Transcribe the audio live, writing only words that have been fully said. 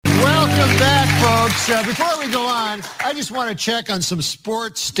folks, before we go on, I just want to check on some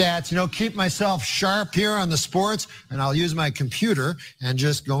sports stats, keep myself sharp here on the sports, and I'll use my computer and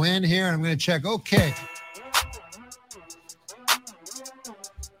just go in here, and I'm going to check. Okay.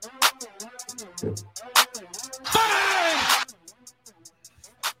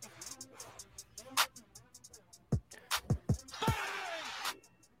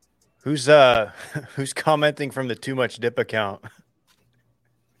 Who's commenting from the Too Much Dip account?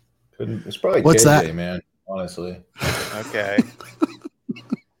 It's probably What's KJ, that? man, honestly. Okay.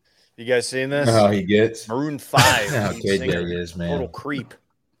 You guys seen this? You know how he gets? Maroon 5. Yeah, lead singer, KJ is, man. Total creep.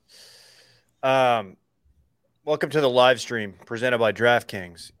 Welcome to the live stream presented by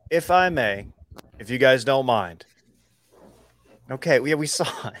DraftKings. If I may, if you guys don't mind. Okay, we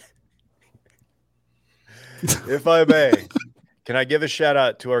saw it. If I may, can I give a shout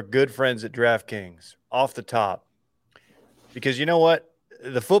out to our good friends at DraftKings off the top? Because you know what?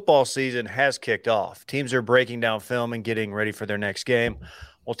 The football season has kicked off. Teams are breaking down film and getting ready for their next game.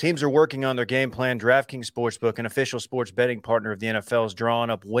 While teams are working on their game plan, DraftKings Sportsbook, an official sports betting partner of the NFL, is drawing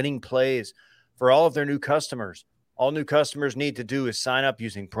up winning plays for all of their new customers. All new customers need to do is sign up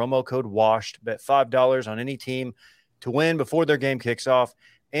using promo code WASHED, bet $5 on any team to win before their game kicks off,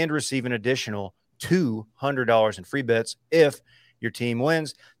 and receive an additional $200 in free bets if your team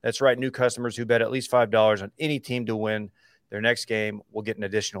wins. That's right, new customers who bet at least $5 on any team to win their next game will get an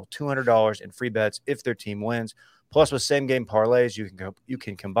additional $200 in free bets if their team wins. Plus, with same-game parlays, you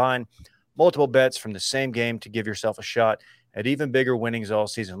can combine multiple bets from the same game to give yourself a shot at even bigger winnings all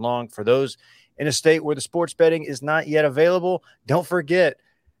season long. For those in a state where the sports betting is not yet available, don't forget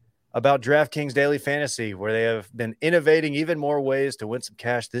about DraftKings Daily Fantasy, where they have been innovating even more ways to win some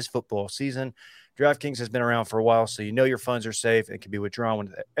cash this football season. DraftKings has been around for a while, so you know your funds are safe and can be withdrawn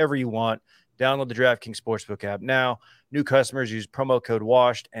whenever you want. Download the DraftKings Sportsbook app now. New customers use promo code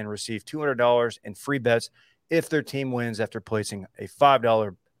WASHED and receive $200 in free bets if their team wins after placing a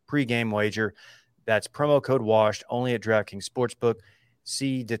 $5 pregame wager. That's promo code WASHED only at DraftKings Sportsbook.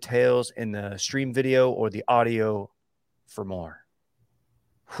 See details in the stream video or the audio for more.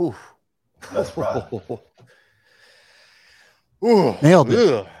 Whew. That's right. Ooh. Nailed it.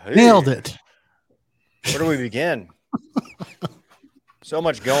 Ugh. Nailed it. Where do we begin? So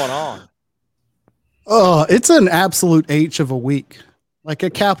much going on. Oh, it's an absolute H of a week, like a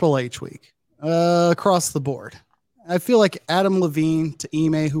capital H week, across the board. I feel like Adam Levine to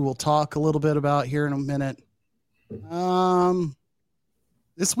Ime, who we'll talk a little bit about here in a minute.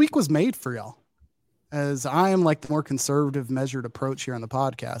 This week was made for y'all, as I am like the more conservative, measured approach here on the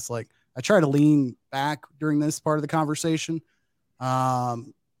podcast. Like I try to lean back during this part of the conversation.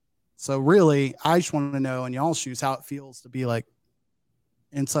 So really, I just want to know in y'all's shoes how it feels to be like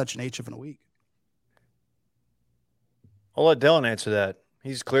in such an H of a week. I'll let Dylan answer that.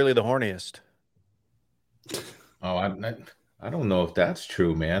 He's clearly the horniest. Oh, I don't know if that's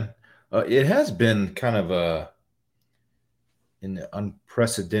true, man. It has been kind of an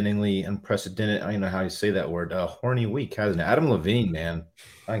unprecedented, I don't know how you say that word, horny week, hasn't it? Adam Levine, man.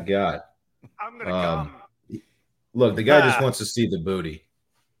 My God. I'm going to come. Look, the guy just wants to see the booty.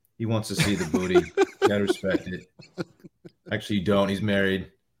 He wants to see the booty. You gotta respect it. Actually, you don't. He's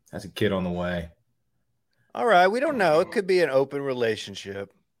married. Has a kid on the way. All right, we don't know. It could be an open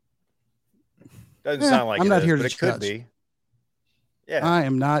relationship. Doesn't sound like I'm not is, here but to it could judge. be. Yeah, I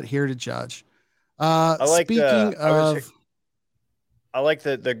am not here to judge. I like Speaking of, I like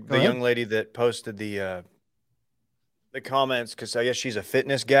the young lady that posted the comments, because I guess she's a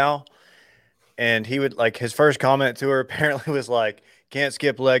fitness gal, and he would like his first comment to her apparently was like, "Can't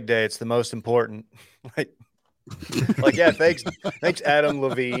skip leg day. It's the most important." like yeah, thanks Adam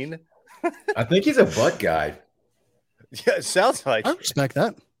Levine. I think he's a butt guy. Yeah, it sounds like. I respect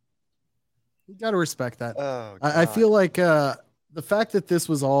that. You got to respect that. Oh, I feel like the fact that this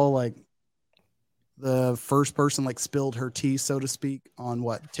was all like the first person like spilled her tea, so to speak, on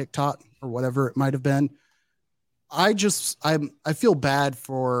what TikTok or whatever it might have been. I feel bad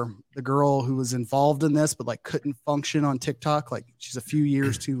for the girl who was involved in this, but like couldn't function on TikTok. Like she's a few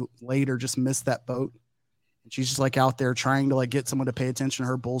years too late or just missed that boat. And she's just like out there trying to like get someone to pay attention to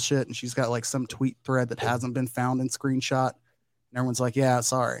her bullshit. And she's got like some tweet thread that hasn't been found in screenshot. And everyone's like, yeah,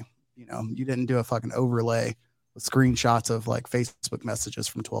 sorry. You didn't do a fucking overlay with screenshots of like Facebook messages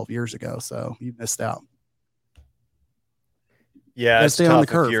from 12 years ago. So you missed out. Yeah, it's stay on the tough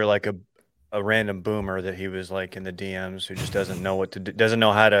if curve. you're like a random boomer that he was like in the DMs who just doesn't know what to do, doesn't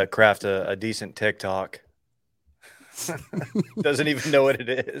know how to craft a decent TikTok. Doesn't even know what it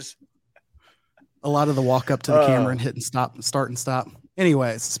is. A lot of the walk up to the camera and hit and stop, start and stop.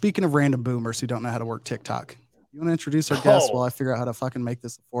 Anyways, speaking of random boomers who don't know how to work TikTok, you want to introduce our guest while I figure out how to fucking make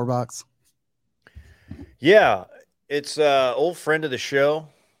this a 4-box? Yeah, it's old friend of the show,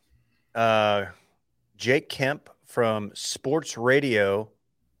 Jake Kemp from Sports Radio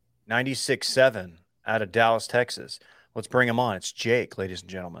 96.7 out of Dallas, Texas. Let's bring him on. It's Jake, ladies and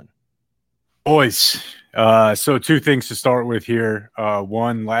gentlemen. Boys, so two things to start with here.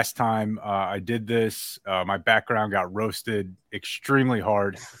 One, last time I did this, my background got roasted extremely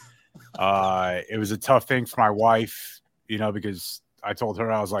hard. It was a tough thing for my wife, because I told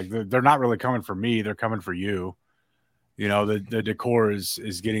her, I was like, they're not really coming for me. They're coming for you. The decor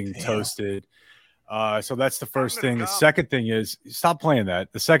is getting toasted. So that's the first thing. The second thing is, stop playing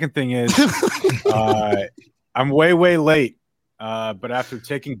that. The second thing is, I'm way, way late. But after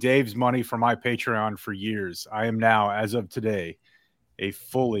taking Dave's money from my Patreon for years, I am now, as of today, a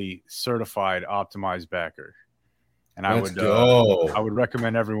fully certified optimized backer. And I would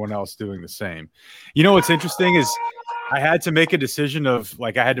recommend everyone else doing the same. What's interesting is I had to make a decision of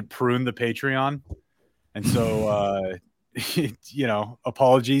I had to prune the Patreon. And so,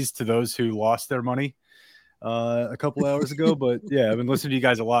 apologies to those who lost their money a couple hours ago. But yeah, I've been listening to you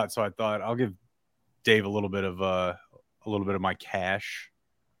guys a lot. So I thought I'll give Dave a little bit of my cash.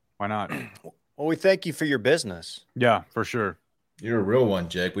 Why not? Well, we thank you for your business. Yeah, for sure. You're a real one,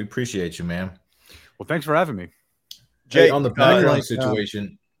 Jake. We appreciate you, man. Well, thanks for having me. Jake, on the background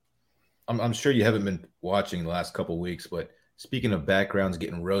situation, I'm sure you haven't been watching the last couple of weeks, but speaking of backgrounds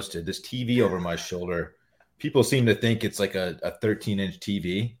getting roasted, this TV over my shoulder, people seem to think it's like a 13-inch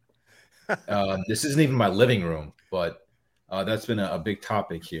TV. This isn't even my living room, but that's been a big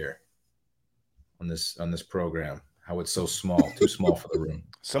topic here on this program. How it's so small, too small for the room.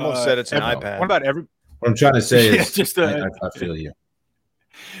 Someone said it's an iPad. What about What I'm trying to say is, just I feel you.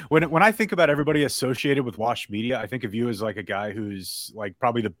 When I think about everybody associated with Wash Media, I think of you as a guy who's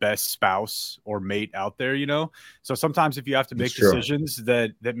probably the best spouse or mate out there. So sometimes if you have to make decisions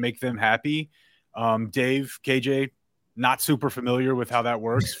that make them happy, Dave, KJ, not super familiar with how that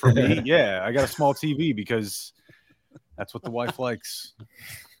works for me. Yeah, I got a small TV because that's what the wife likes.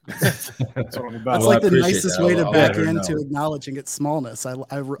 That's what I'm about. That's the nicest way to back into acknowledging its smallness. I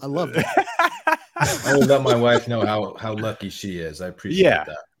love it. I will let my wife know how lucky she is. I appreciate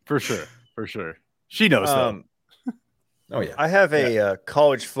that. For sure. She knows though. Oh yeah. I have a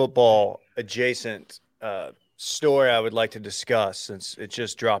college football adjacent story I would like to discuss since it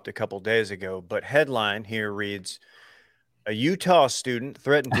just dropped a couple days ago. But headline here reads: a Utah student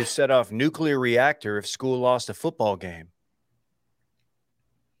threatened to set off nuclear reactor if school lost a football game.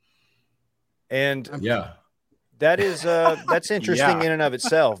 And that is that's interesting in and of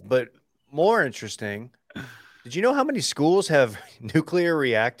itself. But more interesting, did you know how many schools have nuclear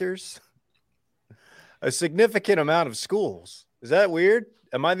reactors? A significant amount of schools. Is that weird?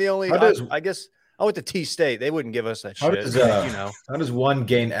 Am I the only? I guess I went to T State. They wouldn't give us that shit. How does one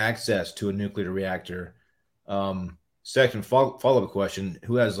gain access to a nuclear reactor? Second follow-up question: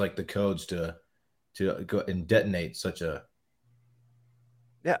 who has the codes to go and detonate such a?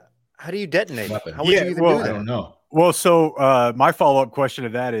 Yeah. How do you detonate? Weapon? How would you even do that? I don't know. Well, so my follow-up question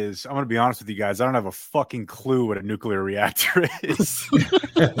to that is, I'm going to be honest with you guys. I don't have a fucking clue what a nuclear reactor is.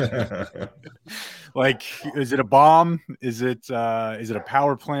 Is it a bomb? Is it a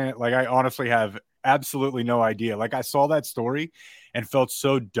power plant? I honestly have absolutely no idea. I saw that story and felt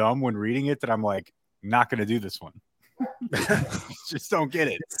so dumb when reading it that I'm not going to do this one. Just don't get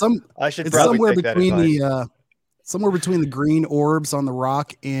it. I should probably somewhere take between that somewhere between the green orbs on the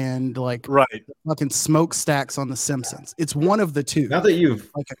rock and fucking smokestacks on The Simpsons. It's one of the two. Now that you've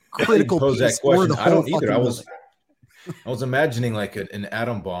a critical posed that question, I don't either. I was imagining an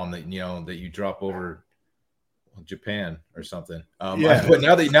atom bomb that you drop over Japan or something. But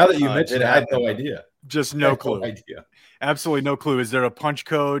now that you mentioned it, I have no idea. Just no clue. No idea. Absolutely no clue. Is there a punch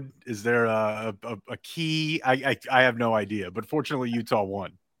code? Is there a key? I have no idea. But fortunately, Utah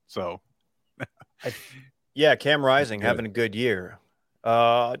won. So. Yeah, Cam Rising having a good year.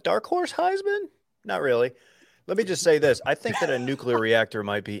 Dark horse Heisman? Not really. Let me just say this. I think that a nuclear reactor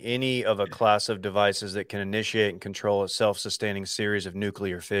might be any of a class of devices that can initiate and control a self-sustaining series of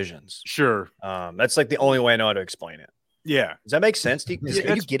nuclear fissions. Sure. That's the only way I know how to explain it. Yeah. Does that make sense? Are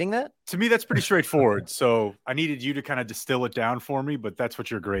you getting that? To me, that's pretty straightforward. So I needed you to kind of distill it down for me, but that's what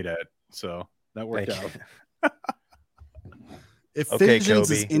you're great at. So that worked out. If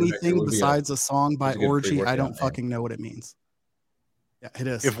Fissions is anything besides a song by Orgy, I don't fucking know what it means. Yeah, it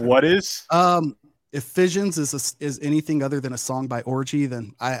is. If what is? If Fissions is anything other than a song by Orgy,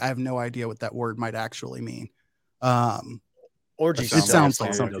 then I have no idea what that word might actually mean. Orgy sounds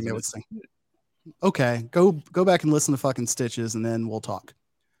like something I would sing. Okay, go back and listen to fucking Stitches, and then we'll talk.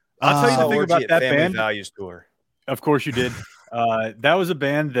 I'll tell you the thing about that Family band. Values Tour. Of course you did. That was a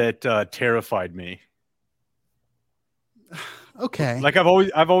band that terrified me. Okay. Like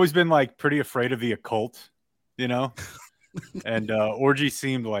I've always been like pretty afraid of the occult, you know, and orgy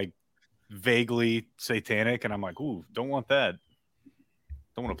seemed like vaguely satanic, and I'm like, ooh, don't want that.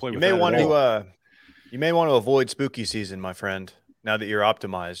 Don't want to play with that. You may want to avoid spooky season, my friend. Now that you're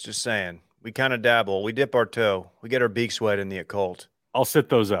optimized, just saying. We kind of dabble. We dip our toe. We get our beaks wet in the occult. I'll sit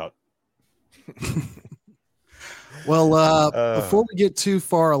those out. Well, before we get too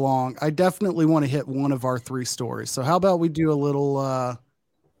far along, I definitely want to hit one of our 3 stories. So how about we do a little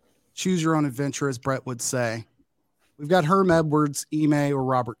choose your own adventure, as Brett would say. We've got Herm Edwards, Ime, or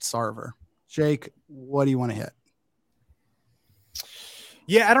Robert Sarver. Jake, what do you want to hit?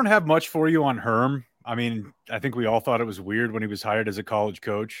 Yeah, I don't have much for you on Herm. I mean, I think we all thought it was weird when he was hired as a college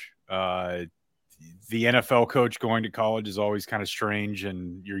coach. The NFL coach going to college is always kind of strange,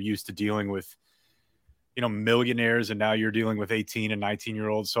 and you're used to dealing with, you know, millionaires, and now you're dealing with 18 and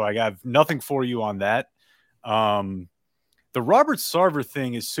 19-year-olds. So I have nothing for you on that. The Robert Sarver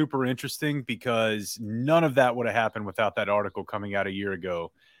thing is super interesting because none of that would have happened without that article coming out a year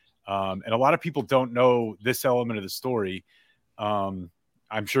ago. And a lot of people don't know this element of the story.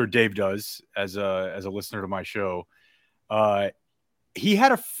 I'm sure Dave does as a listener to my show. He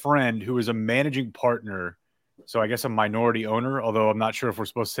had a friend who was a managing partner. So I guess a minority owner, although I'm not sure if we're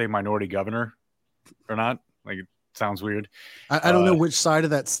supposed to say minority governor or not. Like, it sounds weird. I don't know which side of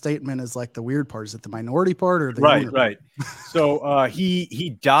that statement is like the weird part. Is it the minority part or the right? owner? Right. So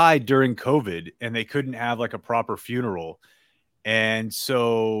he died during COVID, and they couldn't have like a proper funeral. And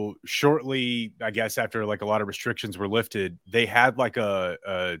so shortly, I guess after like a lot of restrictions were lifted, they had like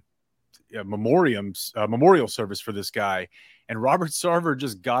a memorial service for this guy. And Robert Sarver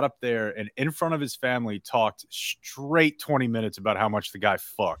just got up there and in front of his family talked straight 20 minutes about how much the guy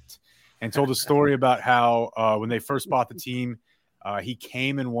fucked, and told a story about how when they first bought the team, he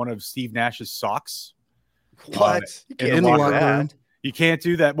came in one of Steve Nash's socks. What? In the locker room. You can't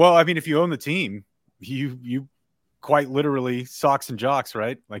do that. Well, I mean, if you own the team, you quite literally socks and jocks,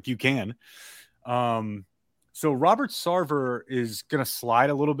 right? Like you can. So Robert Sarver is going to slide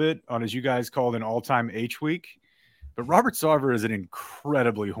a little bit on, as you guys called, an all-time H week. But Robert Sarver is an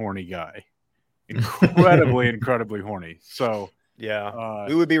incredibly horny guy. Incredibly horny. So yeah,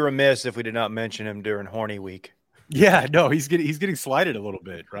 we would be remiss if we did not mention him during horny week. Yeah, no, he's getting slided a little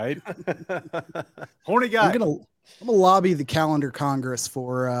bit, right? Horny guy. I'm gonna lobby the Calendar Congress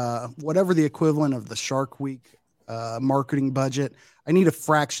for whatever the equivalent of the Shark Week marketing budget. I need a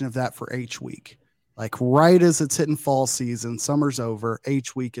fraction of that for H week. Like right as it's hitting fall season, summer's over,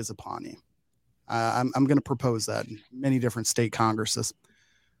 H week is upon you. I'm going to propose that in many different state congresses.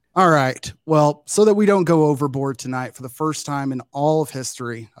 All right. Well, so that we don't go overboard tonight, for the first time in all of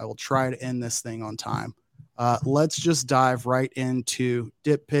history, I will try to end this thing on time. Let's just dive right into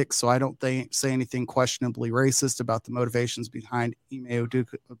dip picks, so I don't say anything questionably racist about the motivations behind Ime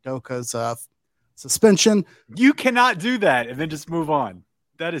Udoka's suspension. You cannot do that and then just move on.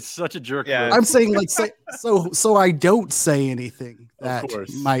 That is such a jerk. Yeah. I'm saying like so I don't say anything that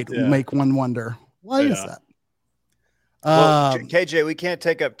might make one wonder, why is that? Well, KJ, we can't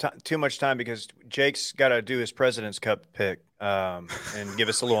take up too much time because Jake's got to do his President's Cup pick and give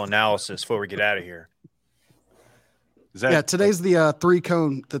us a little analysis before we get out of here. Today's the three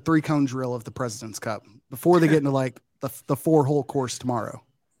cone drill of the President's Cup before they get into like the 4-hole course tomorrow.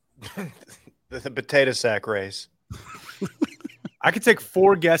 the potato sack race. I could take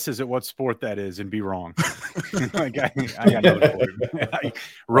 4 guesses at what sport that is and be wrong. I got another for you.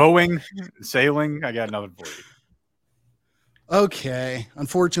 Rowing, sailing, I got another for you. Okay.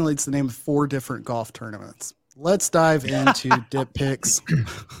 Unfortunately, it's the name of 4 different golf tournaments. Let's dive into dip picks.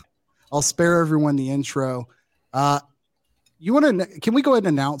 I'll spare everyone the intro. Can we go ahead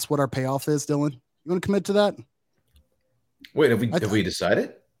and announce what our payoff is, Dylan? You want to commit to that? Wait, have we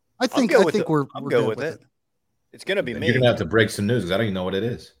decided? I think we're good with it. It's going to be me. You're going to have to break some news because I don't even know what it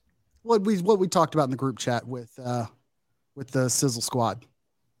is. What we talked about in the group chat with the Sizzle Squad.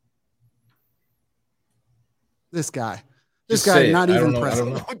 This guy, not even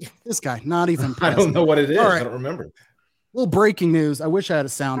present. This guy, not even present. I don't know what it is. All right. I don't remember. Well, breaking news. I wish I had a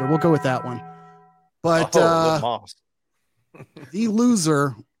sounder. We'll go with that one. But the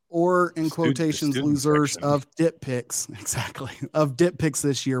loser, or in quotations, losers of dip picks,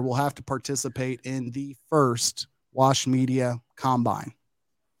 this year will have to participate in the first Wash Media Combine.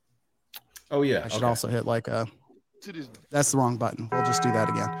 Oh yeah, I should also hit like a. That's the wrong button. We'll just do that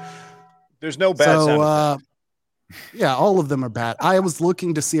again. There's no bad sound. Yeah, all of them are bad. I was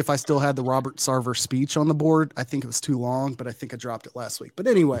looking to see if I still had the Robert Sarver speech on the board. I think it was too long, but I think I dropped it last week. But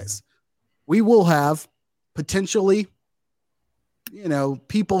anyways, we will have potentially,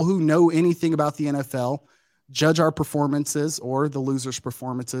 people who know anything about the NFL judge our performances or the losers'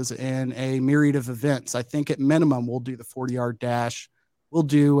 performances in a myriad of events. I think at minimum we'll do the 40-yard dash. We'll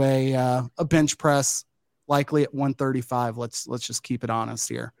do a bench press, likely at 135. Let's just keep it honest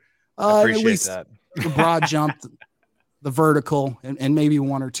here. I appreciate at least that. The broad jump, the vertical, and maybe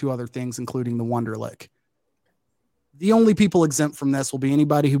one or two other things, including the Wonderlick. The only people exempt from this will be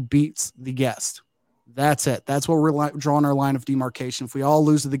anybody who beats the guest. That's it. That's what we're drawing our line of demarcation. If we all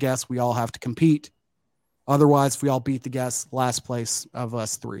lose to the guest, we all have to compete. Otherwise, if we all beat the guest, last place of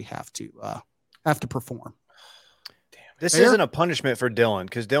us three have to perform. This isn't a punishment for Dylan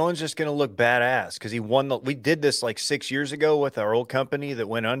because Dylan's just going to look badass because he won. We did this like 6 years ago with our old company that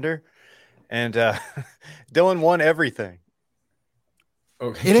went under, and Dylan won everything.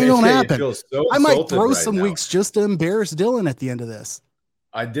 Okay. It ain't gonna happen. I might throw some weeks just to embarrass Dylan at the end of this.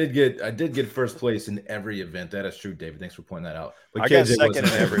 I did get first place in every event. That is true, David. Thanks for pointing that out. But I got second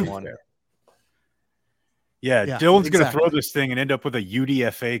in every one. Yeah, Dylan's going to throw this thing and end up with a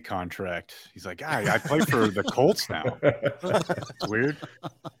UDFA contract. He's like, I play for the Colts now. It's weird.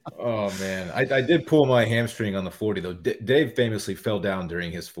 Oh, man. I did pull my hamstring on the 40, though. Dave famously fell down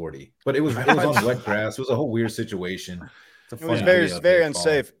during his 40. But it was on wet grass. It was a whole weird situation. It was very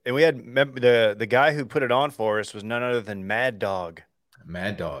unsafe. And we had the guy who put it on for us was none other than Mad Dog.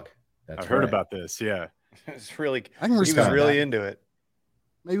 Mad Dog. I've heard about this, yeah. It's really – he was really into it.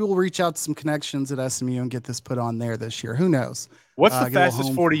 Maybe we'll reach out to some connections at SMU and get this put on there this year. Who knows? What's the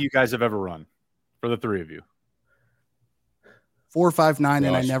fastest 40 you guys have ever run for the three of you? 4.59,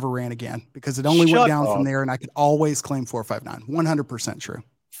 and I never ran again because it only went down from there, and I could always claim 4.59. 100% true.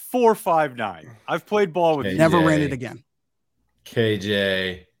 4.59. I've played ball with you. Never ran it again.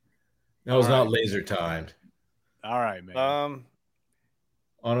 KJ. That was not laser timed. All right, man.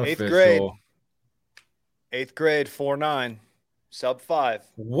 Unofficial. Eighth grade, 4.9. Sub 5.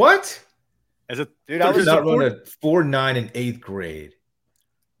 What? Dude, I was not run a 4.9 in 8th grade.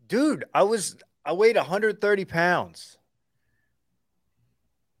 Dude, I weighed 130 pounds.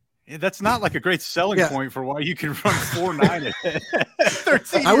 Yeah, that's not like a great selling point for why you can run 4.9 at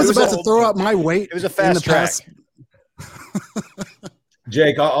 13 I was about to throw out my weight. It was a fast track.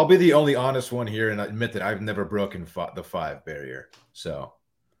 Jake, I'll be the only honest one here and admit that I've never broken the 5 barrier. So,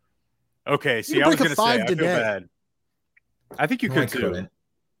 okay. See, I was going to say, I feel bad. I think you could too.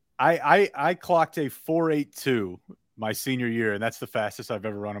 I clocked a 4.82 my senior year, and that's the fastest I've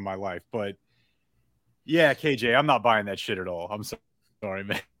ever run in my life. But yeah, KJ, I'm not buying that shit at all. I'm sorry,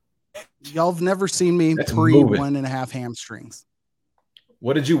 man. Y'all have never seen me pre 1.5 hamstrings.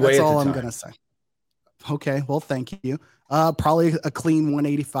 What did you weigh? That's all I'm gonna say. Okay, well, thank you. Probably a clean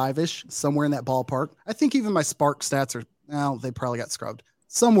 185-ish, somewhere in that ballpark. I think even my Spark stats are they probably got scrubbed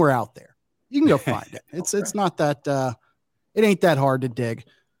somewhere out there. You can go find it. It's not that. It ain't that hard to dig.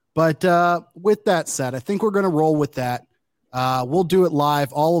 But with that said, I think we're going to roll with that. We'll do it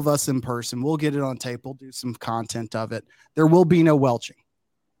live, all of us in person. We'll get it on tape. We'll do some content of it. There will be no welching.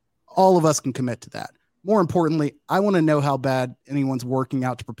 All of us can commit to that. More importantly, I want to know how bad anyone's working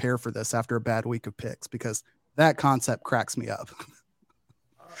out to prepare for this after a bad week of picks, because that concept cracks me up.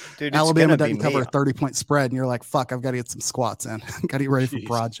 Dude, Alabama doesn't cover a 30-point spread, and you're like, fuck, I've got to get some squats in. Got to get ready for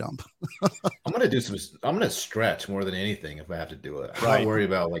broad jump. I'm going to stretch more than anything if I have to do it. I'm not worried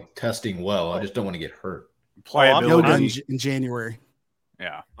about like testing well. I just don't want to get hurt. Yoga in January.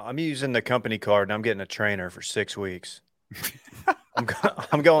 Yeah. I'm using the company card, and I'm getting a trainer for 6 weeks.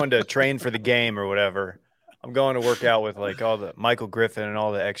 I'm going to train for the game or whatever. I'm going to work out with like all the Michael Griffin and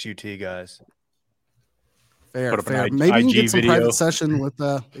all the XUT guys. Fair. Maybe you can get some private session with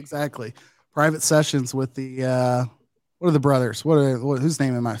private sessions with the what are the brothers? Whose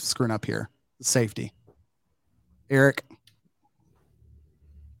name am I screwing up here? The safety. Eric.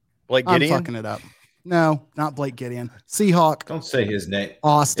 Blake Gideon? I'm fucking it up. No, not Blake Gideon. Seahawk. Don't say his name.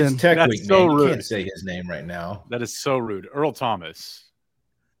 Austin. It's Tech Week, man. You can't say his name right now. That is so rude. Earl Thomas.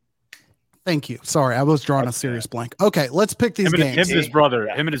 Thank you. Sorry, I was drawing a serious blank. Okay, let's pick these games. Him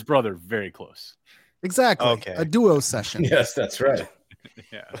and his brother, very close. Exactly. Okay. A duo session. Yes, that's right.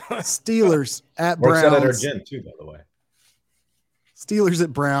 Yeah. Steelers at Browns. Works out at our gym too, by the way. Steelers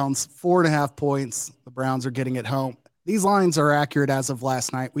at Browns, 4.5 points. The Browns are getting it home. These lines are accurate as of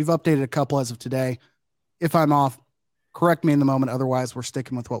last night. We've updated a couple as of today. If I'm off, correct me in the moment. Otherwise, we're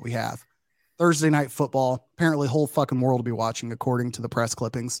sticking with what we have. Thursday night football. Apparently, whole fucking world will be watching, according to the press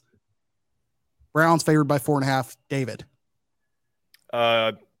clippings. Browns favored by 4.5. David.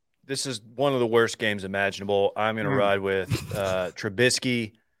 This is one of the worst games imaginable. I'm going to ride with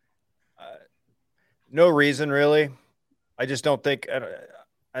Trubisky. No reason, really. I just don't think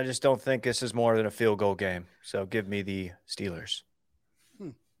this is more than a field goal game. So give me the Steelers.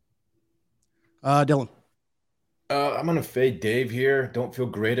 Dylan. I'm going to fade Dave here. Don't feel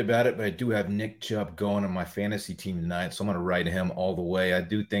great about it, but I do have Nick Chubb going on my fantasy team tonight, so I'm going to ride him all the way. I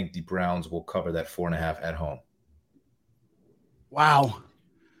do think the Browns will cover that 4.5 at home. Wow.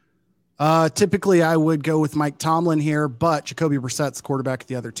 Typically, I would go with Mike Tomlin here, but Jacoby Brissett's the quarterback of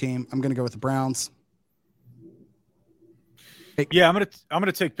the other team. I'm going to go with the Browns. Yeah, I'm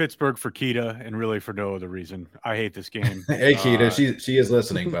gonna take Pittsburgh for Keita, and really for no other reason. I hate this game. Hey, Keita, she is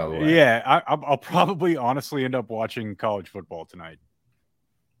listening, by the way. Yeah, I'll probably honestly end up watching college football tonight.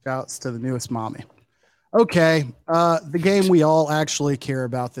 Shouts to the newest mommy. Okay, the game we all actually care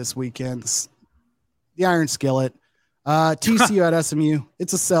about this weekend's the Iron Skillet. TCU at SMU.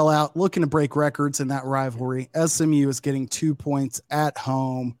 It's a sellout, looking to break records in that rivalry. SMU is getting 2 points at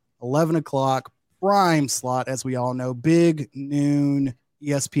home, 11 o'clock. Prime slot, as we all know, big noon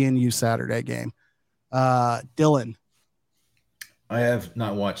ESPNU Saturday game. Dylan. I have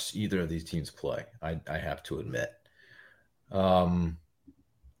not watched either of these teams play. I have to admit. For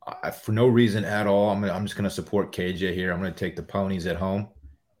no reason at all, I'm just going to support KJ here. I'm going to take the Ponies at home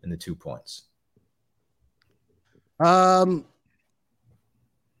and the 2 points. We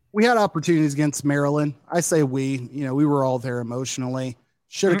had opportunities against Maryland. I say we were all there emotionally.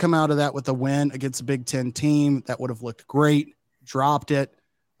 Should have come out of that with a win against a Big Ten team. That would have looked great. Dropped it.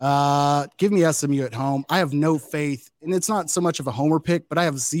 Give me SMU at home. I have no faith, and it's not so much of a homer pick, but I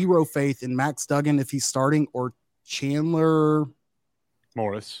have zero faith in Max Duggan if he's starting, or Chandler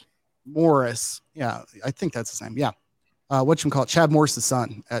Morris. Yeah, I think that's his name. Yeah. Whatchamacallit? Chad Morris's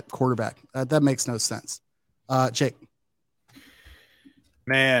son at quarterback. That makes no sense. Jake.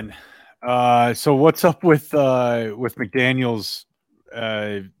 Man. So what's up with McDaniels?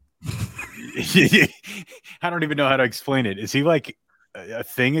 I don't even know how to explain it. Is he like a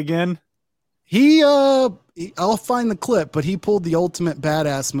thing again? I'll find the clip, but he pulled the ultimate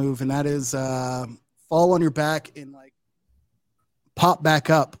badass move, and that is fall on your back and like pop back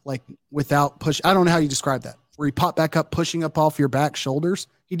up, like without push. I don't know how you describe that. Where he popped back up, pushing up off your back shoulders.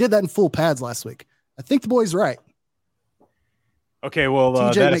 He did that in full pads last week. I think the boy's right. Okay, well,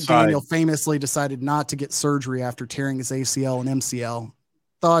 TJ McDaniel famously decided not to get surgery after tearing his ACL and MCL.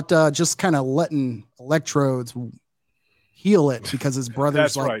 Thought just kind of letting electrodes heal it because his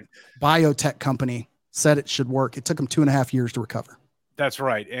brother's biotech company said it should work. It took him 2.5 years to recover. That's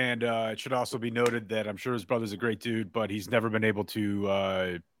right. And it should also be noted that I'm sure his brother's a great dude, but he's never been able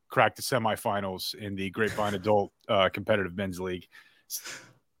to crack the semifinals in the Grapevine Adult Competitive Men's League.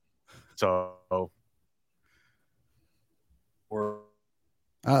 So...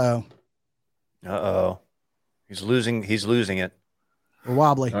 Uh-oh. He's losing it. We're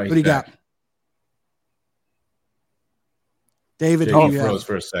wobbly. What do you got? David, you froze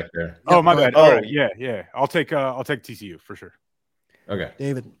for a sec there. Oh, my bad. All right. Yeah. I'll take TCU for sure. Okay.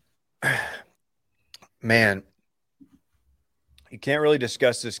 David. Man, you can't really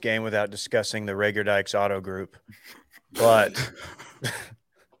discuss this game without discussing the Rager Dykes Auto Group. But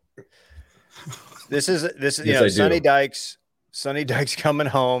this is yes, Sonny Dykes coming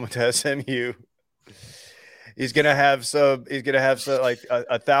home to SMU. He's gonna have some like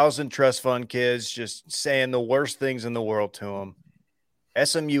 1,000 trust fund kids just saying the worst things in the world to him.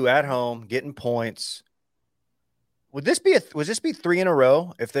 SMU at home getting points. Would this be 3 in a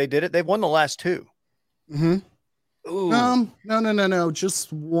row if they did it? They've won the last 2. Mm-hmm. Ooh. No.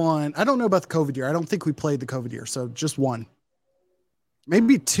 Just one. I don't know about the COVID year. I don't think we played the COVID year, so just one.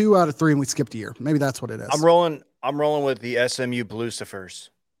 Maybe 2 out of 3, and we skipped a year. Maybe that's what it is. I'm rolling with the SMU Bluecifers.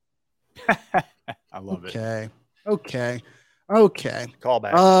 I love it. Okay. Call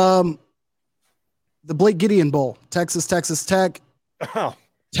back. The Blake Gideon Bowl, Texas Tech. Oh,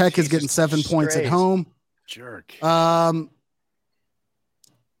 Tech is getting 7 points at home. Jerk. I'm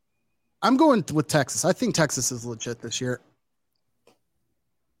going with Texas. I think Texas is legit this year.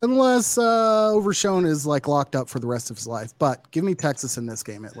 Unless Overshone is like locked up for the rest of his life. But give me Texas in this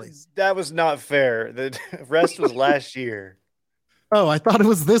game at least. That was not fair. The rest was last year. Oh, I thought it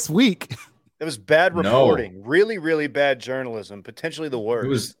was this week. It was bad reporting. No. Really, really bad journalism. Potentially the worst. It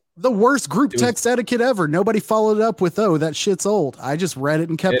was the worst group text etiquette ever. Nobody followed it up with, "Oh, that shit's old." I just read it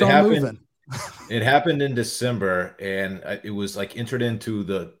and kept on moving. It happened in December, and it was like entered into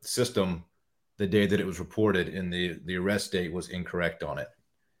the system the day that it was reported, and the arrest date was incorrect on it.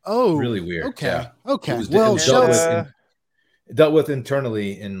 Oh, really weird. Okay. Yeah. Okay. Dealt with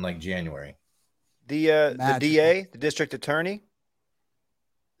internally in like January. The DA, the district attorney,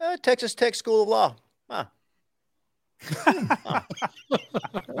 Texas Tech School of Law. Huh.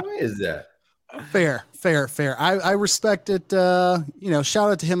 Why is that? Fair. I respect it.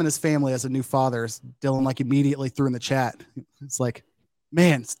 Shout out to him and his family as a new father. As Dylan immediately threw in the chat. It's like,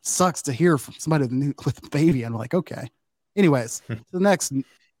 man, it sucks to hear from somebody with a baby. I'm like, okay. Anyways, the next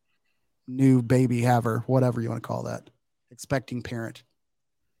new baby haver, whatever you want to call that, expecting parent.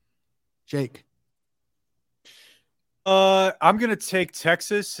 Jake. I'm gonna take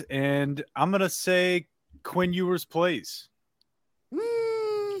Texas, and I'm gonna say Quinn Ewers plays.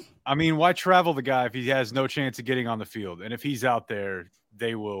 I mean, why travel the guy if he has no chance of getting on the field? And if he's out there,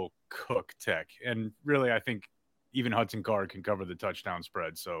 they will cook Tech. And really, I think even Hudson Card can cover the touchdown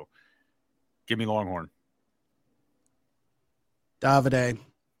spread. So give me Longhorn. Davide.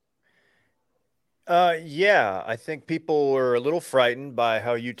 Yeah, I think people were a little frightened by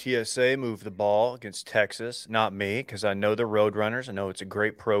how UTSA moved the ball against Texas. Not me, because I know the Roadrunners. I know it's a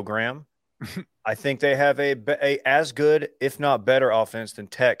great program. I think they have a as good, if not better, offense than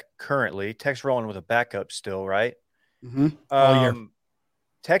Tech currently. Tech's rolling with a backup still, right? Mm-hmm. All year.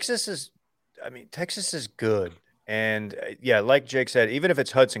 Texas is good. And, yeah, like Jake said, even if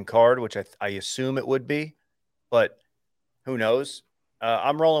it's Hudson Card, which I assume it would be, but who knows?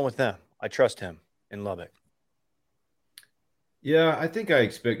 I'm rolling with them. I trust him in Lubbock. Yeah, I think I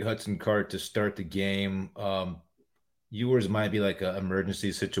expect Hudson Card to start the game. Ewers might be like an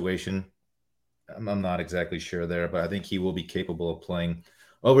emergency situation. I'm not exactly sure there, but I think he will be capable of playing.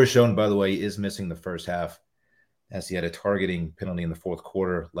 Overshown, by the way, is missing the first half as he had a targeting penalty in the fourth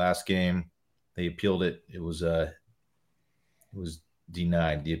quarter last game. They appealed it. It was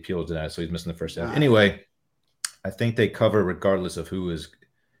denied. The appeal was denied, so he's missing the first half. Anyway, I think they cover regardless of who is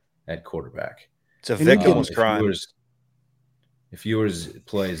at quarterback. It's a victimless crime. If Ewers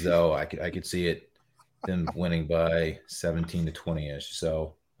plays, though, I could see it them winning by 17 to 20-ish.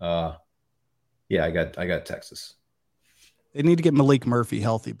 So, yeah, I got Texas. They need to get Malik Murphy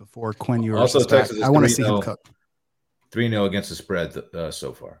healthy before Quinn Ewers. Also, Texas is I want to see him cook. 3-0 against the spread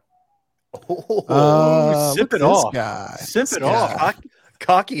so far. Sip it off. Sip it off.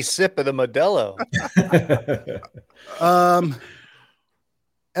 Cocky sip of the Modelo.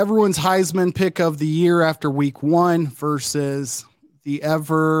 Everyone's Heisman pick of the year after week 1 versus the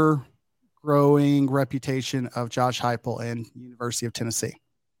ever-growing reputation of Josh Heupel and University of Tennessee.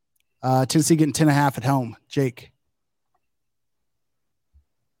 Tennessee getting 10.5 at home. Jake.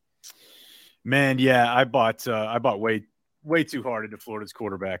 Man, yeah, I bought way too hard into Florida's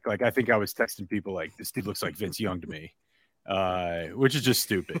quarterback. Like, I think I was texting people like, this dude looks like Vince Young to me, which is just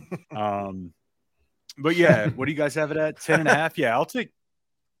stupid. But yeah, what do you guys have it at? 10.5? Yeah, I'll take.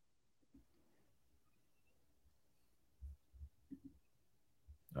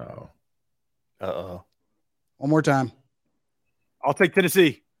 Uh-oh. One more time. I'll take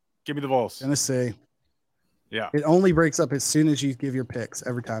Tennessee. Give me the Vols. Tennessee. Yeah. It only breaks up as soon as you give your picks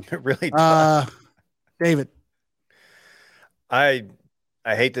every time. It really does. David. I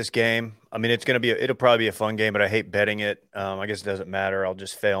hate this game. I mean, it'll probably be a fun game, but I hate betting it. I guess it doesn't matter. I'll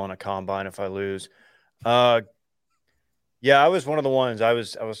just fail in a combine if I lose. Yeah, I was one of the ones. I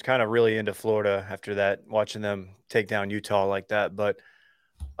was kind of really into Florida after that, watching them take down Utah like that. But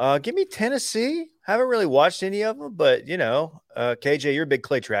give me Tennessee. Haven't really watched any of them, but KJ, you're a big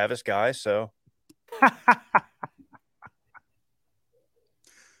Clay Travis guy, so.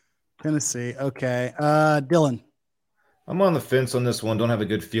 Tennessee. Okay. Dylan. I'm on the fence on this one. Don't have a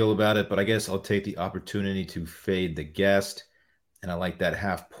good feel about it, but I guess I'll take the opportunity to fade the guest. And I like that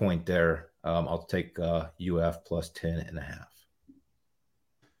half point there. I'll take UF plus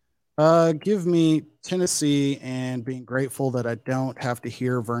 10.5. Give me Tennessee and being grateful that I don't have to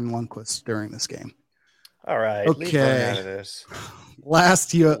hear Vern Lundquist during this game. All right. Okay. Leave Vern out of this.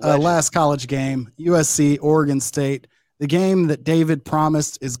 Last college game, USC, Oregon State. The game that David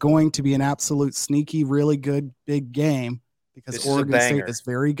promised is going to be an absolute sneaky, really good, big game because Oregon State is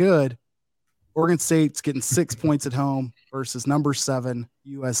very good. Oregon State's getting 6 points at home versus number 7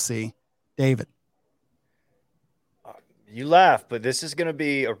 USC. David. You laugh, but this is going to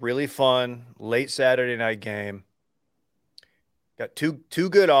be a really fun late Saturday night game. Got two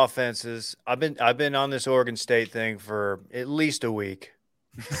good offenses. I've been on this Oregon State thing for at least a week.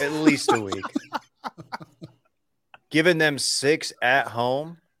 At least a week. Giving them 6 at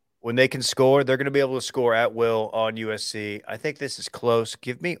home when they can score, they're going to be able to score at will on USC. I think this is close.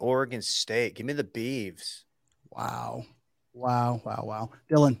 Give me Oregon State. Give me the Beavs. Wow.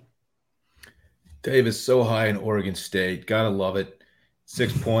 Dylan. Dave is so high in Oregon State. Gotta love it.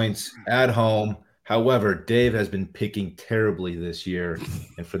 6 points at home. However, Dave has been picking terribly this year,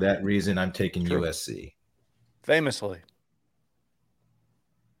 and for that reason, I'm taking USC. Famously.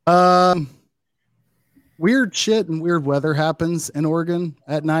 Weird shit and weird weather happens in Oregon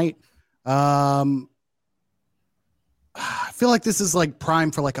at night. I feel like this is like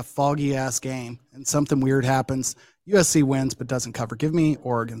prime for like a foggy ass game and something weird happens. USC wins but doesn't cover. Give me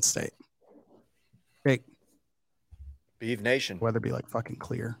Oregon State. Jake. Beeve Nation. Weather be like fucking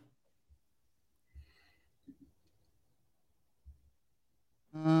clear.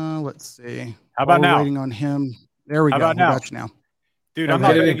 Let's see. How about now? Waiting on him. There we How go. about now? Got you now. Dude, I'm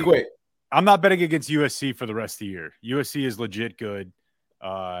not betting quick. I'm not betting against USC for the rest of the year. USC is legit good,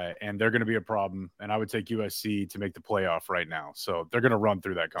 and they're going to be a problem. And I would take USC to make the playoff right now. So they're going to run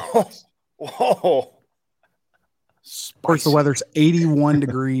through that conference. Whoa. Of course, the weather's 81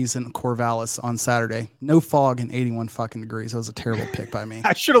 degrees in Corvallis on Saturday. No fog and 81 fucking degrees. That was a terrible pick by me.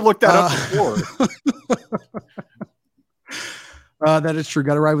 I should have looked that up before. That is true.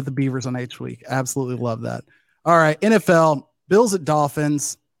 Got to ride with the Beavers on H week. Absolutely love that. All right, NFL, Bills at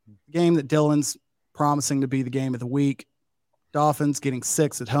Dolphins. Game that Dylan's promising to be the game of the week. Dolphins getting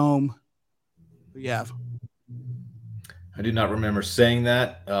 6 at home. Who you have? I do not remember saying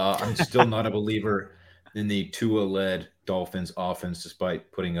that. I'm still not a believer in the Tua-led Dolphins offense,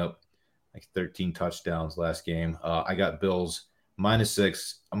 despite putting up like 13 touchdowns last game. I got Bills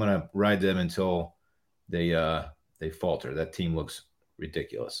 -6. I'm gonna ride them until they falter. That team looks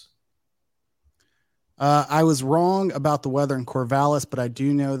ridiculous. I was wrong about the weather in Corvallis, but I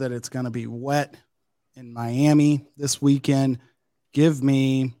do know that it's going to be wet in Miami this weekend. Give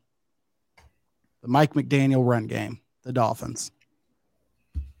me the Mike McDaniel run game, the Dolphins.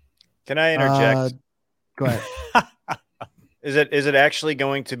 Can I interject? Go ahead. Is it actually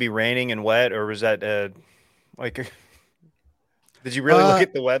going to be raining and wet, or was that like? Did you really look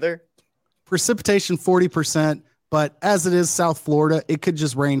at the weather? Precipitation 40%, but as it is South Florida, it could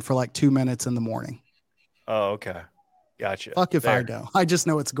just rain for like 2 minutes in the morning. Oh, okay. Gotcha. Fuck if I know. I just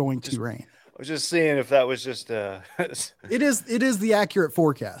know it's going to rain. I was just seeing if that was just It is the accurate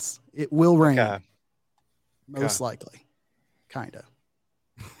forecast. It will rain. Okay. Most likely. Kind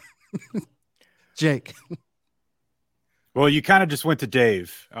of. Jake. Well, you kind of just went to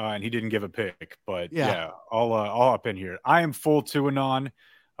Dave, and he didn't give a pick. But yeah, I'll hop in here. I am full Tuanon.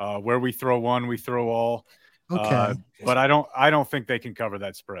 Where we throw one, we throw all. Okay. But I don't think they can cover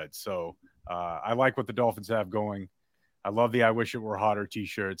that spread. So I like what the Dolphins have going. I love the I wish it were hotter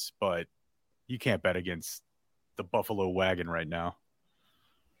t-shirts, but you can't bet against the Buffalo Wagon right now.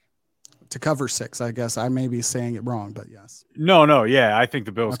 To cover 6, I guess. I may be saying it wrong, but yes. No. Yeah, I think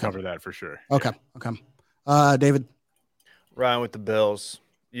the Bills cover that for sure. Okay. David. Ryan with the Bills.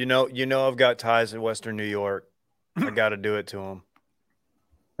 You know, I've got ties in Western New York. I got to do it to them.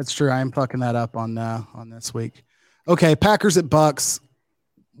 That's true. I am fucking that up on this week. Okay, Packers at Bucks.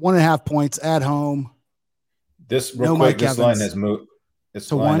 1.5 points at home. This line has moved.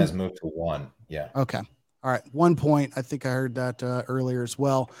 This line has moved to 1. Yeah. Okay. All right. 1 point. I think I heard that earlier as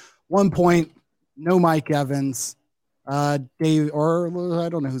well. 1 point. No Mike Evans. Dave, or I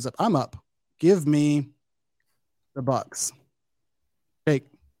don't know who's up. I'm up. Give me the Bucks. Jake.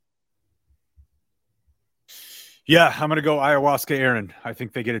 Yeah, I'm gonna go Ayahuasca Aaron. I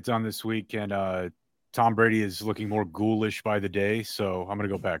think they get it done this week, and Tom Brady is looking more ghoulish by the day, so I'm gonna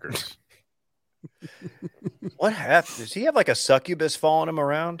go Packers. What happened? Does he have like a succubus following him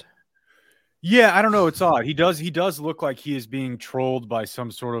around? Yeah, I don't know. It's odd. He does look like he is being trolled by some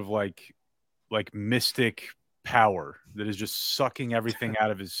sort of like mystic power that is just sucking everything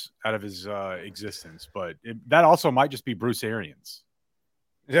out of his existence. But that also might just be Bruce Arians.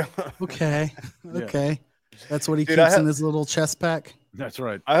 Yeah. Okay. Yeah. That's what he keeps in his little chest pack. That's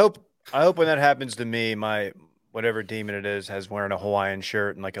right. I hope when that happens to me, my whatever demon it is has wearing a Hawaiian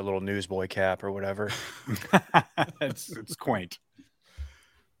shirt and like a little newsboy cap or whatever. it's quaint.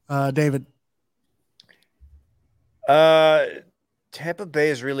 David. Tampa Bay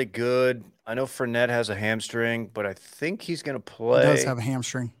is really good. I know Fournette has a hamstring, but I think he's going to play. He does have a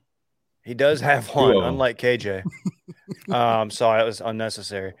hamstring. He does have one, unlike KJ. So it was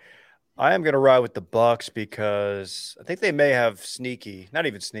unnecessary. I am going to ride with the Bucks because I think they may have not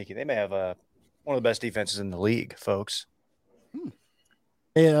even sneaky. They may have one of the best defenses in the league, folks.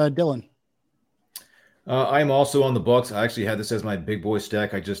 Hey, Dylan. I'm also on the Bucks. I actually had this as my big boy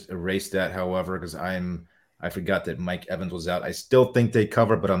stack. I just erased that, however, because I forgot that Mike Evans was out. I still think they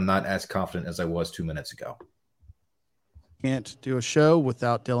cover, but I'm not as confident as I was 2 minutes ago. Can't do a show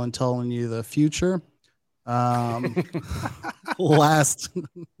without Dylan telling you the future. Last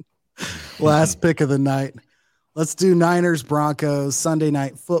pick of the night. Let's do Niners Broncos Sunday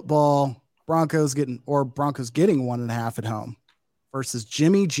Night Football. Broncos getting 1.5 at home versus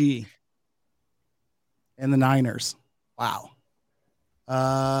Jimmy G and the Niners. Wow.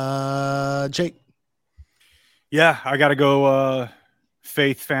 Jake. Yeah, I got to go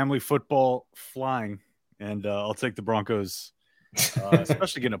faith, family, football, flying, and I'll take the Broncos,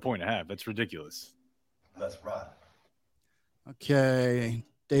 especially getting 1.5. That's ridiculous. That's right. Okay,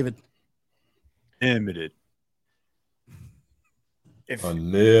 David. Limited. If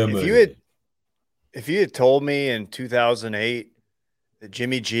you had told me in 2008 that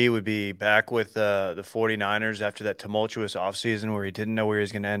Jimmy G would be back with the 49ers after that tumultuous offseason where he didn't know where he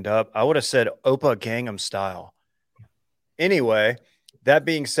was going to end up, I would have said Opa Gangnam Style. Anyway, that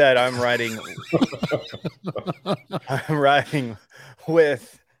being said, I'm riding with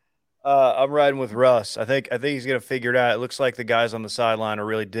Russ. I think he's going to figure it out. It looks like the guys on the sideline are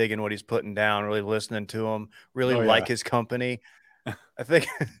really digging what he's putting down, really listening to him, really like his company. I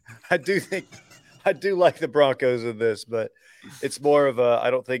do like the Broncos in this, but it's more of I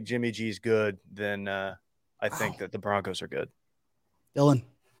don't think Jimmy G's good than I think that the Broncos are good. Dylan.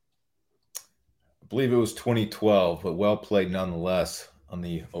 I believe it was 2012, but well played nonetheless on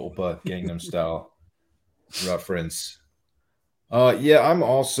the Opa Gangnam Style reference. Yeah, I'm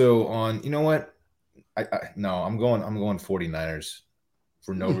also on. You know what? I'm going 49ers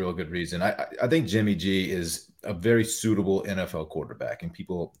for no real good reason. I think Jimmy G is a very suitable NFL quarterback, and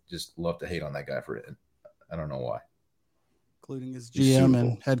people just love to hate on that guy for it. I don't know why. Including his GM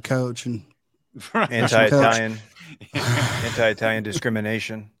and head coach and anti-Italian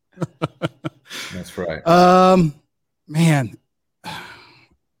discrimination. That's right. Man,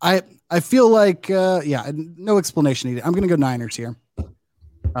 I feel like no explanation needed. I'm going to go Niners here.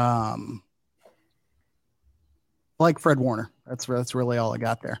 Like Fred Warner. That's really all I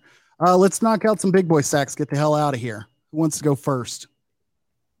got there. Let's knock out some big boy sacks. Get the hell out of here. Who wants to go first?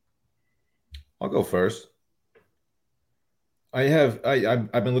 I'll go first. I've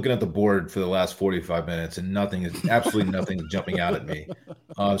been looking at the board for the last 45 minutes and absolutely nothing is jumping out at me.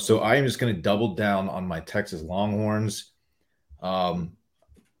 So I am just going to double down on my Texas Longhorns. I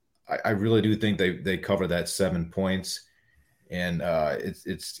really do think they cover that 7 points, and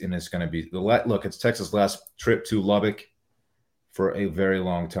it's going to be it's Texas' last trip to Lubbock for a very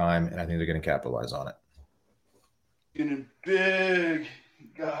long time, and I think they're going to capitalize on it. Getting big,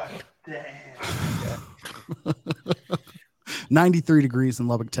 god damn. 93 degrees in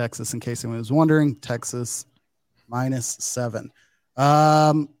Lubbock, Texas. In case anyone was wondering, Texas -7.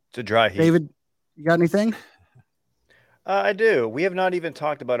 It's a dry heat. David, you got anything? I do. We have not even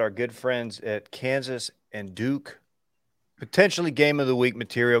talked about our good friends at Kansas and Duke. Potentially game of the week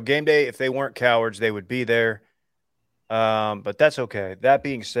material. Game day, if they weren't cowards, they would be there. But that's okay. That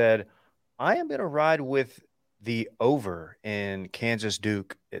being said, I am going to ride with the over in Kansas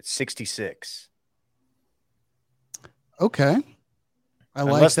Duke at 66. Okay.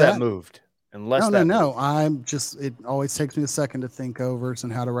 Unless that moved. No. It always takes me a second to think overs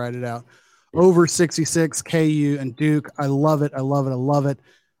and how to write it out. Over 66, KU and Duke. I love it.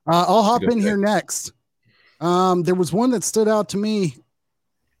 I'll hop in here next. There was one that stood out to me.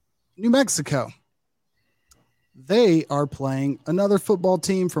 New Mexico. They are playing another football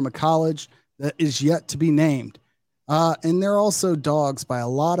team from a college that is yet to be named. And they're also dogs by a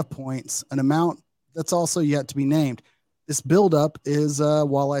lot of points, an amount that's also yet to be named. This buildup is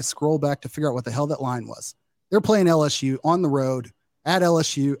while I scroll back to figure out what the hell that line was. They're playing LSU on the road at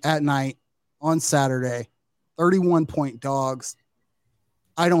LSU at night on Saturday, 31-point dogs.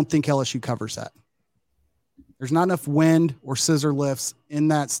 I don't think LSU covers that. There's not enough wind or scissor lifts in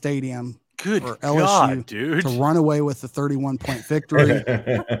that stadium for LSU to run away with the 31-point victory.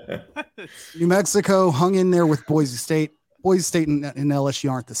 New Mexico hung in there with Boise State. Boise State and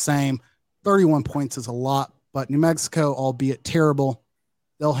LSU aren't the same. 31 points is a lot, but New Mexico, albeit terrible,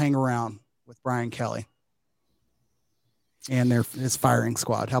 they'll hang around with Brian Kelly and his firing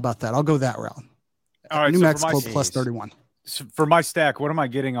squad. How about that? I'll go that route. All right, New Mexico plus 31. So for my stack, what am I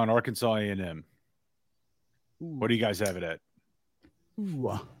getting on Arkansas A&M? What do you guys have it at?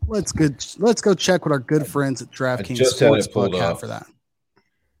 Ooh, let's go check what our good friends at DraftKings Sportsbook have for that.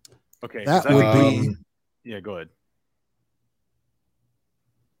 Okay, that would be. Yeah, go ahead.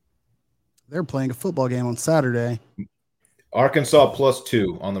 They're playing a football game on Saturday. Arkansas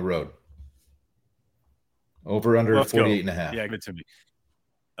 +2 on the road. Over under 48.5. Yeah, good to me.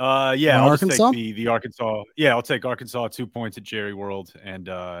 I'll Arkansas? Just take the Arkansas. Yeah, I'll take Arkansas 2 points at Jerry World, and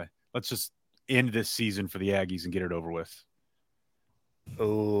let's just end this season for the Aggies and get it over with.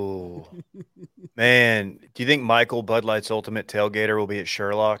 Oh, man. Do you think Michael, Bud Light's ultimate tailgater, will be at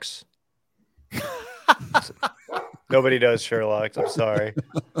Sherlock's? Nobody does Sherlock's. I'm sorry.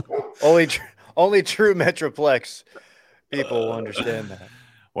 Only true Metroplex people will understand that.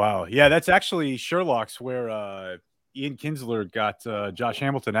 Wow. Yeah, that's actually Sherlock's where Ian Kinsler got Josh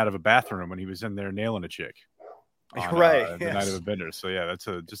Hamilton out of a bathroom when he was in there nailing a chick. On, right. The night of a bender. So, yeah, that's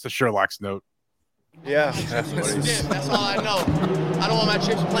just a Sherlock's note. Yeah. That's all I know. I don't want my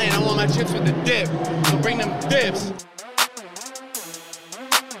chips plain. I want my chips with the dip. So bring them dips.